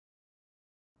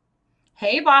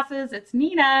Hey bosses, it's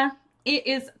Nina. It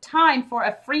is time for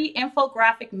a free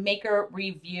Infographic Maker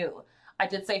review. I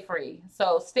did say free,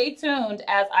 so stay tuned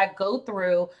as I go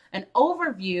through an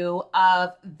overview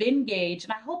of Venngage,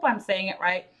 and I hope I'm saying it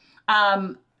right,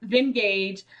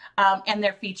 Venngage and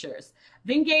their features.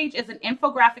 Venngage is an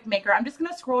infographic maker. I'm just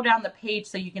going to scroll down the page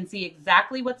so you can see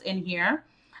exactly what's in here.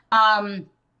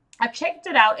 I've checked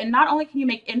it out, and not only can you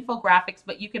make infographics,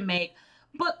 but you can make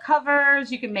book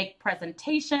covers, you can make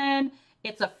presentation.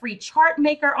 It's a free chart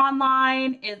maker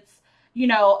online.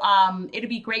 It'll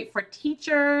be great for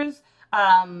teachers,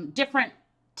 different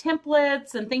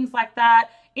templates and things like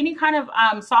that. Any kind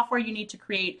of software you need to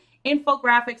create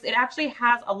infographics. It actually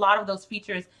has a lot of those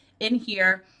features in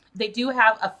here. They do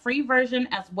have a free version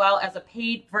as well as a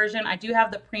paid version. I do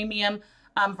have the premium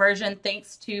version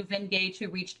thanks to Venngage who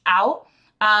reached out.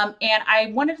 And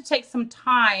I wanted to take some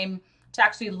time to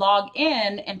actually log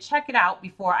in and check it out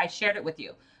before I shared it with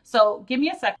you. So give me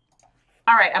a second.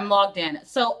 All right, I'm logged in.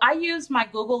 So I used my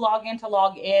Google login to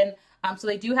log in. So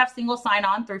they do have single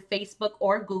sign-on through Facebook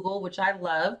or Google, which I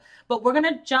love. But we're going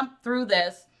to jump through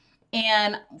this.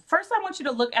 And first I want you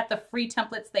to look at the free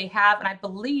templates they have. And I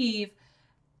believe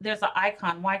there's an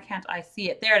icon. Why can't I see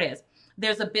it? There it is.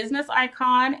 There's a business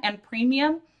icon and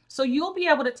premium. So you'll be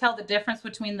able to tell the difference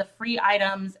between the free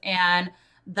items and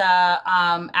the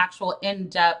actual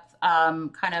in-depth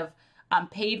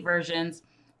paid versions.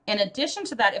 In addition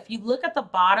to that, if you look at the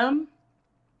bottom,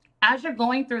 as you're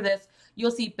going through this,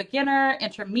 you'll see beginner,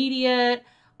 intermediate,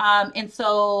 and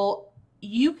so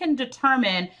you can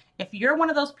determine if you're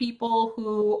one of those people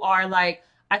who are like,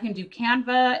 I can do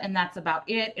Canva and that's about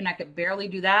it, and I could barely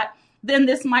do that, then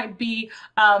this might be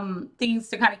things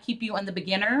to kind of keep you in the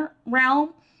beginner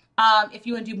realm. If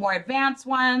you want to do more advanced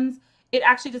ones, it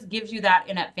actually just gives you that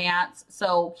in advance.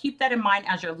 So keep that in mind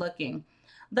as you're looking.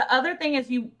 The other thing is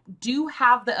you do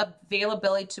have the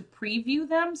availability to preview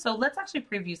them. So let's actually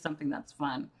preview something that's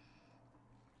fun.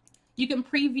 You can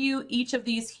preview each of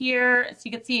these here so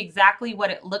you can see exactly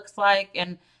what it looks like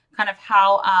and kind of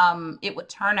how it would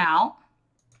turn out.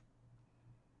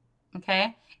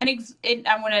 Okay. And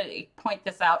I want to point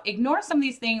this out. Ignore some of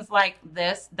these things like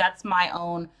this. That's my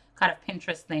own kind of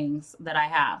Pinterest things that I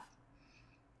have.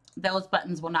 Those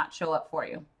buttons will not show up for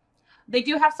you. They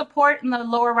do have support in the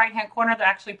lower right-hand corner. They're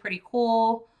actually pretty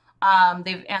cool.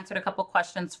 They've answered a couple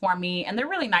questions for me, and they're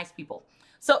really nice people.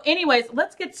 So anyways,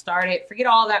 let's get started. Forget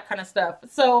all that kind of stuff.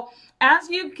 So as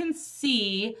you can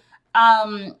see,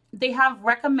 they have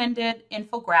recommended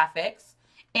infographics.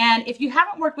 And if you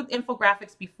haven't worked with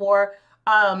infographics before,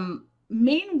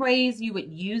 main ways you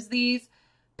would use these,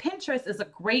 Pinterest is a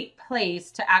great place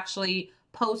to actually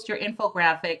post your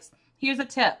infographics. Here's a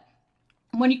tip.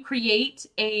 When you create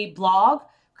a blog,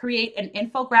 create an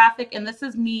infographic, and this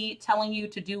is me telling you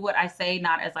to do what I say,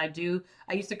 not as I do.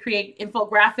 I used to create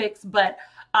infographics, but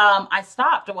I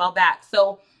stopped a while back.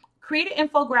 So create an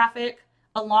infographic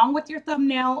along with your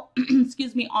thumbnail,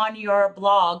 excuse me, on your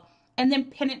blog, and then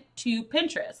pin it to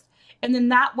Pinterest. And then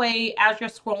that way, as you're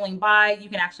scrolling by, you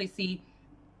can actually see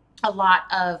a lot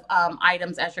of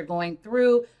items as you're going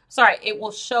through. Sorry, it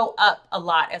will show up a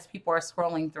lot as people are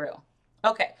scrolling through.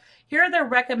 Okay, here are the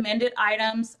recommended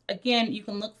items. Again, you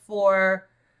can look for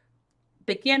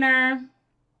beginner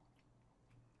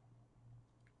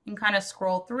and kind of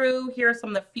scroll through. Here are some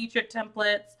of the featured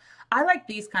templates. I like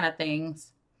these kind of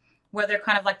things where they're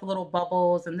kind of like the little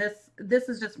bubbles, and this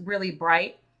is just really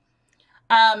bright.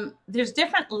 There's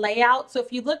different layouts. So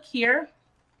if you look here,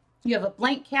 you have a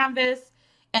blank canvas,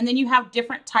 and then you have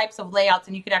different types of layouts,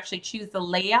 and you could actually choose the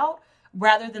layout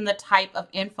rather than the type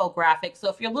of infographic. So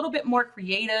if you're a little bit more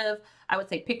creative, I would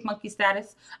say PicMonkey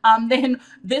status, then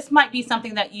this might be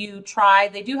something that you try.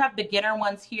 They do have beginner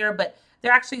ones here, but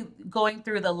they're actually going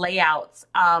through the layouts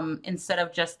instead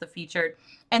of just the featured.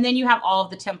 And then you have all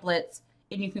of the templates,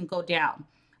 and you can go down.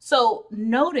 So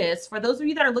notice, for those of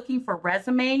you that are looking for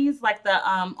resumes, like the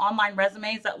online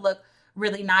resumes that look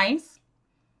really nice,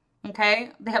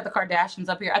 okay, they have the Kardashians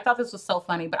up here. I thought this was so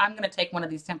funny, but I'm going to take one of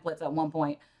these templates at one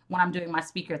point when I'm doing my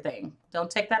speaker thing.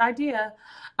 Don't take that idea.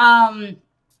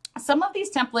 Some of these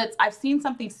templates, I've seen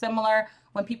something similar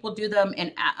when people do them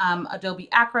in Adobe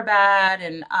Acrobat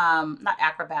and not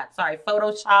Acrobat, sorry,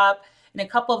 Photoshop and a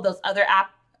couple of those other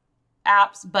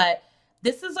apps. But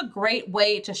this is a great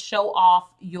way to show off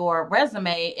your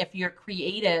resume if you're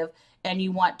creative and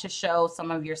you want to show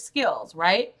some of your skills,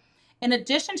 right? In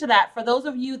addition to that, for those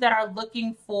of you that are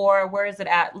looking for, where is it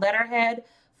at? Letterhead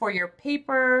for your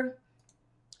paper.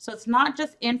 So it's not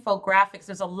just infographics.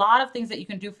 There's a lot of things that you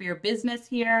can do for your business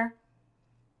here,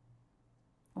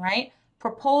 right?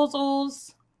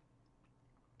 Proposals,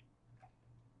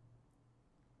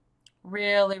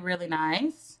 Really, really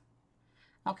nice.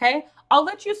 Okay, I'll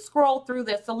let you scroll through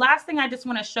this. The last thing I just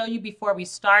want to show you before we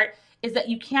start is that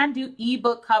you can do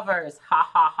ebook covers. Ha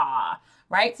ha ha.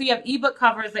 Right? So you have ebook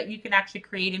covers that you can actually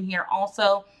create in here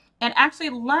also. And actually,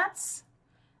 let's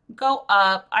go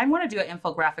up. I want to do an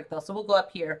infographic though, so we'll go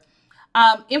up here.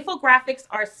 Infographics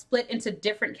are split into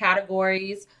different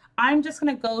categories. I'm just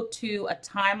going to go to a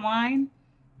timeline.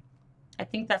 I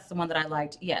think that's the one that I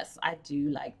liked. Yes, I do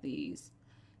like these.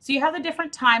 So you have the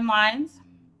different timelines.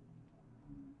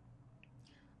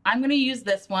 I'm going to use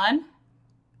this one.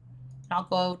 I'll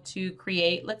go to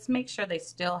create. Let's make sure they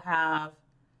still have,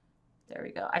 there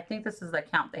we go. I think this is the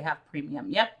account they have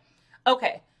premium. Yep.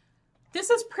 Okay.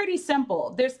 This is pretty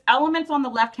simple. There's elements on the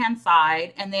left-hand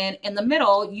side, and then in the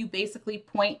middle, you basically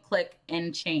point, click,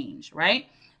 and change, right?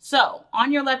 So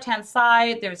on your left-hand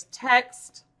side, there's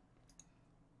text,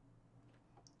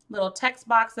 little text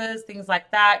boxes, things like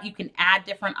that. You can add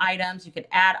different items. You could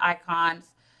add icons.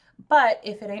 But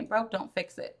if it ain't broke, don't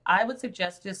fix it. I would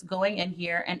suggest just going in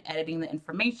here and editing the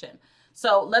information.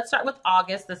 So let's start with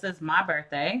August. This is my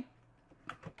birthday.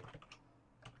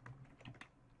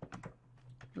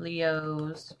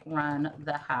 Leos run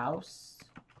the house.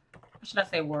 Or should I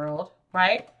say world,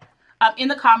 right? In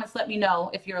the comments, let me know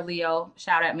if you're a Leo.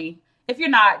 Shout at me. If you're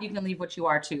not, you can leave what you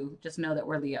are too. Just know that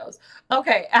we're Leos.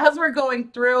 Okay, as we're going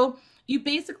through, you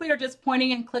basically are just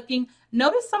pointing and clicking.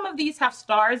 Notice some of these have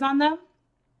stars on them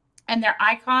and their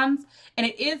icons, and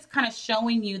it is kind of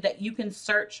showing you that you can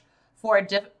search for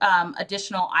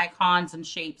additional icons and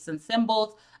shapes and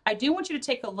symbols. I do want you to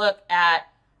take a look at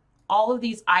all of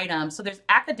these items. So there's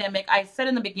academic. I said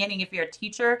in the beginning, if you're a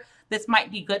teacher, this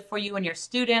might be good for you and your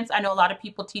students. I know a lot of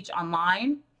people teach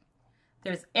online.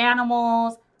 There's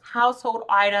animals, household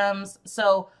items.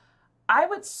 So I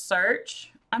would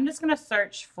search. I'm just going to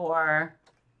search for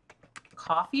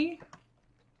coffee.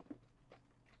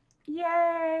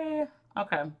 Yay.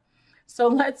 Okay. So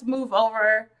let's move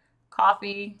over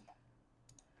coffee.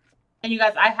 And you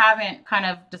guys, I haven't kind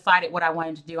of decided what I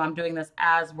wanted to do. I'm doing this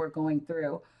as we're going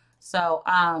through. So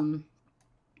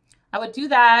I would do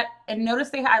that, and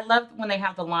notice I love when they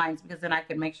have the lines because then I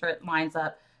can make sure it lines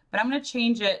up. But I'm going to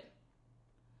change it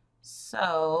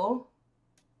so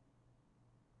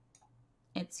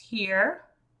it's here.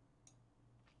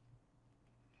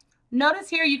 Notice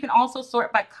here you can also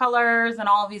sort by colors and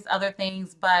all of these other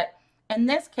things, but in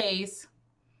this case,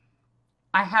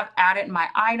 I have added my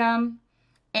item,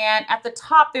 and at the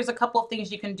top there's a couple of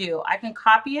things you can do. I can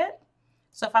copy it.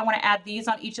 So if I want to add these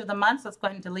on each of the months, let's go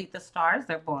ahead and delete the stars.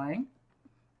 They're boring.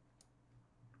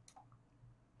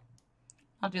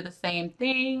 I'll do the same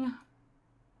thing.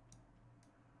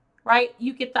 Right?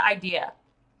 You get the idea.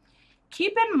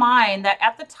 Keep in mind that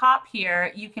at the top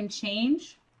here, you can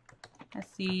change. Let's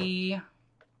see.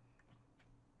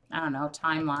 I don't know,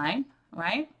 timeline,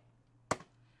 right?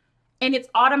 And it's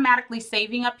automatically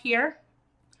saving up here.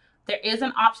 There is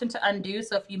an option to undo.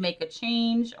 So if you make a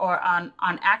change or on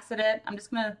accident, I'm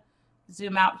just going to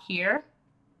zoom out here.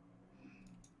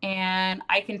 And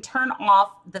I can turn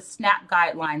off the snap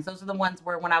guidelines. Those are the ones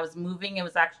where when I was moving, it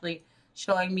was actually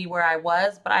showing me where I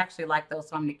was, but I actually like those,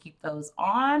 so I'm going to keep those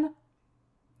on.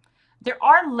 There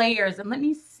are layers, and let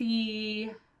me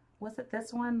see. Was it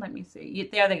this one? Let me see.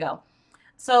 There they go.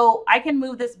 So I can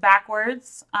move this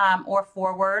backwards or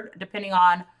forward, depending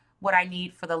on what I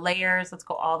need for the layers. Let's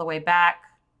go all the way back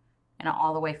and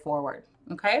all the way forward.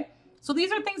 Okay. So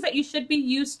these are things that you should be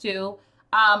used to.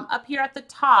 Up here at the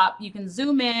top, you can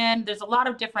zoom in. There's a lot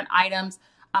of different items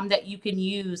that you can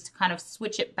use to kind of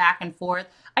switch it back and forth.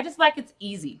 I just like it's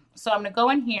easy. So I'm going to go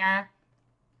in here.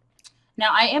 Now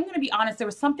I am going to be honest. There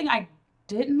was something I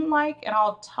didn't like, and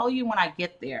I'll tell you when I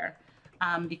get there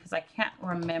because I can't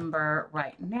remember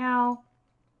right now.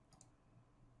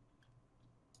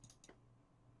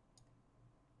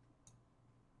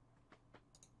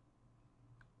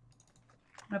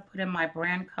 I'm going to put in my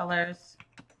brand colors.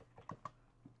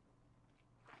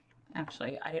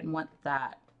 Actually, I didn't want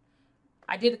that.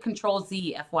 I did a Control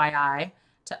Z, FYI,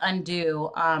 to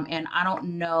undo, and I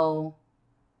don't know.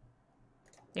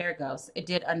 There it goes. It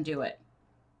did undo it.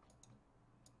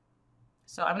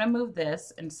 So I'm going to move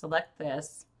this and select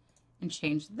this and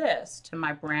change this to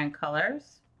my brand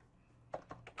colors.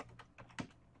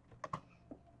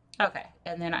 Okay,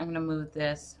 and then I'm going to move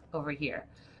this over here.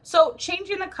 So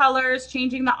changing the colors,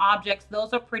 changing the objects,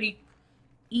 those are pretty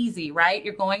easy, right?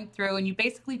 You're going through and you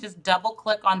basically just double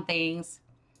click on things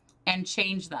and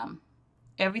change them.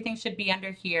 Everything should be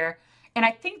under here. And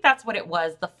I think that's what it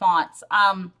was, the fonts.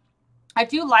 I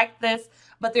do like this,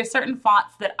 but there's certain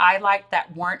fonts that I like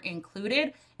that weren't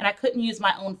included, and I couldn't use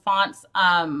my own fonts.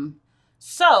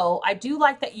 So I do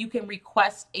like that you can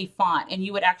request a font and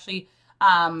you would actually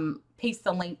paste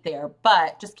the link there.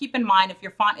 But just keep in mind, if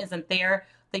your font isn't there,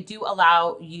 they do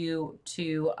allow you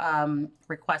to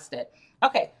request it.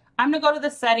 Okay, I'm gonna go to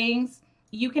the settings.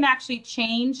 You can actually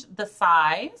change the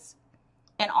size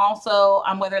and also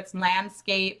whether it's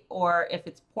landscape or if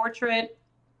it's portrait,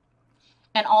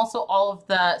 and also all of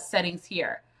the settings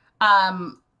here.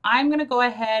 I'm gonna go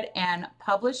ahead and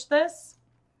publish this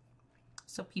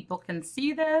so people can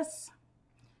see this.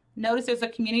 Notice there's a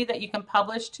community that you can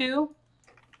publish to.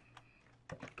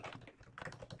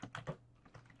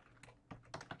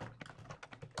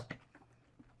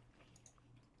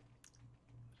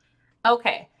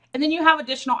 Okay, and then you have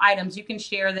additional items. You can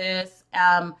share this.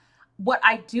 What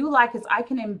I do like is I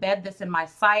can embed this in my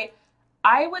site.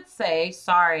 I would say,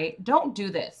 sorry, don't do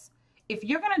this. If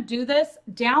you're gonna do this,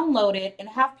 download it and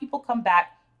have people come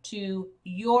back to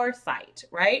your site,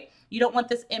 right? You don't want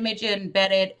this image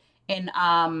embedded in,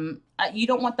 you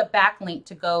don't want the backlink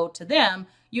to go to them.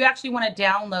 You actually wanna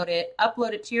download it,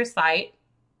 upload it to your site.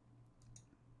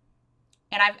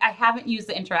 And I haven't used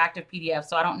the interactive PDF,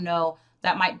 so I don't know.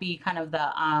 That might be kind of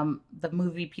the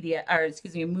movie PDF, or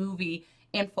excuse me, movie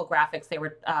infographics they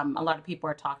were, a lot of people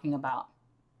are talking about.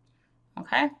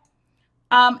 Okay.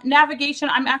 Navigation,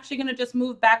 I'm actually going to just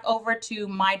move back over to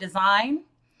my design.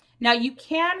 Now you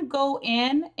can go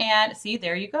in and see,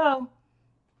 there you go.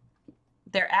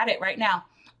 They're at it right now.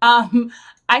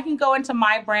 I can go into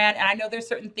my brand, and I know there's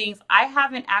certain things I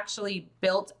haven't actually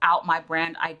built out my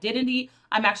brand identity.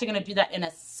 I'm actually going to do that in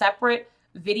a separate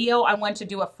video. I want to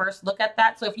do a first look at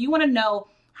that. So if you want to know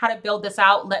how to build this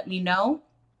out, let me know.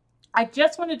 I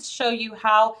just wanted to show you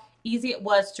how easy it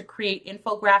was to create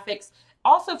infographics.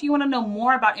 Also, if you want to know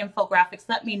more about infographics,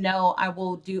 let me know. I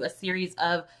will do a series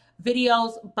of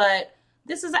videos, but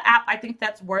this is an app I think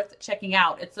that's worth checking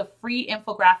out. It's a free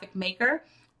infographic maker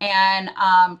and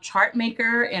chart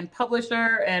maker and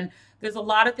publisher, and there's a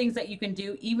lot of things that you can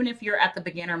do even if you're at the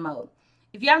beginner mode.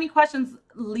 If you have any questions,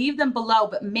 leave them below,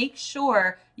 but make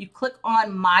sure you click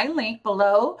on my link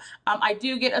below. I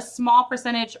do get a small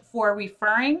percentage for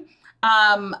referring,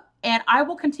 and I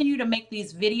will continue to make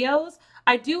these videos.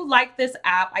 I do like this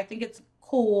app. I think it's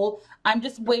cool. I'm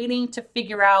just waiting to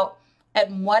figure out at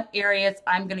what areas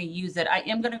I'm going to use it. I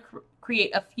am going to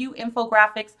create a few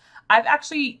infographics. I've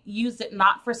actually used it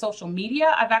not for social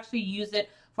media. I've actually used it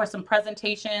for some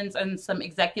presentations and some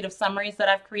executive summaries that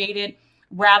I've created,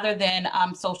 rather than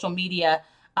social media.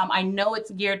 I know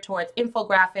it's geared towards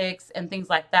infographics and things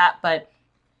like that, but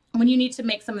when you need to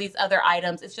make some of these other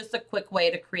items, it's just a quick way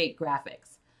to create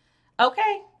graphics.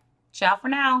 Okay, ciao for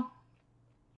now.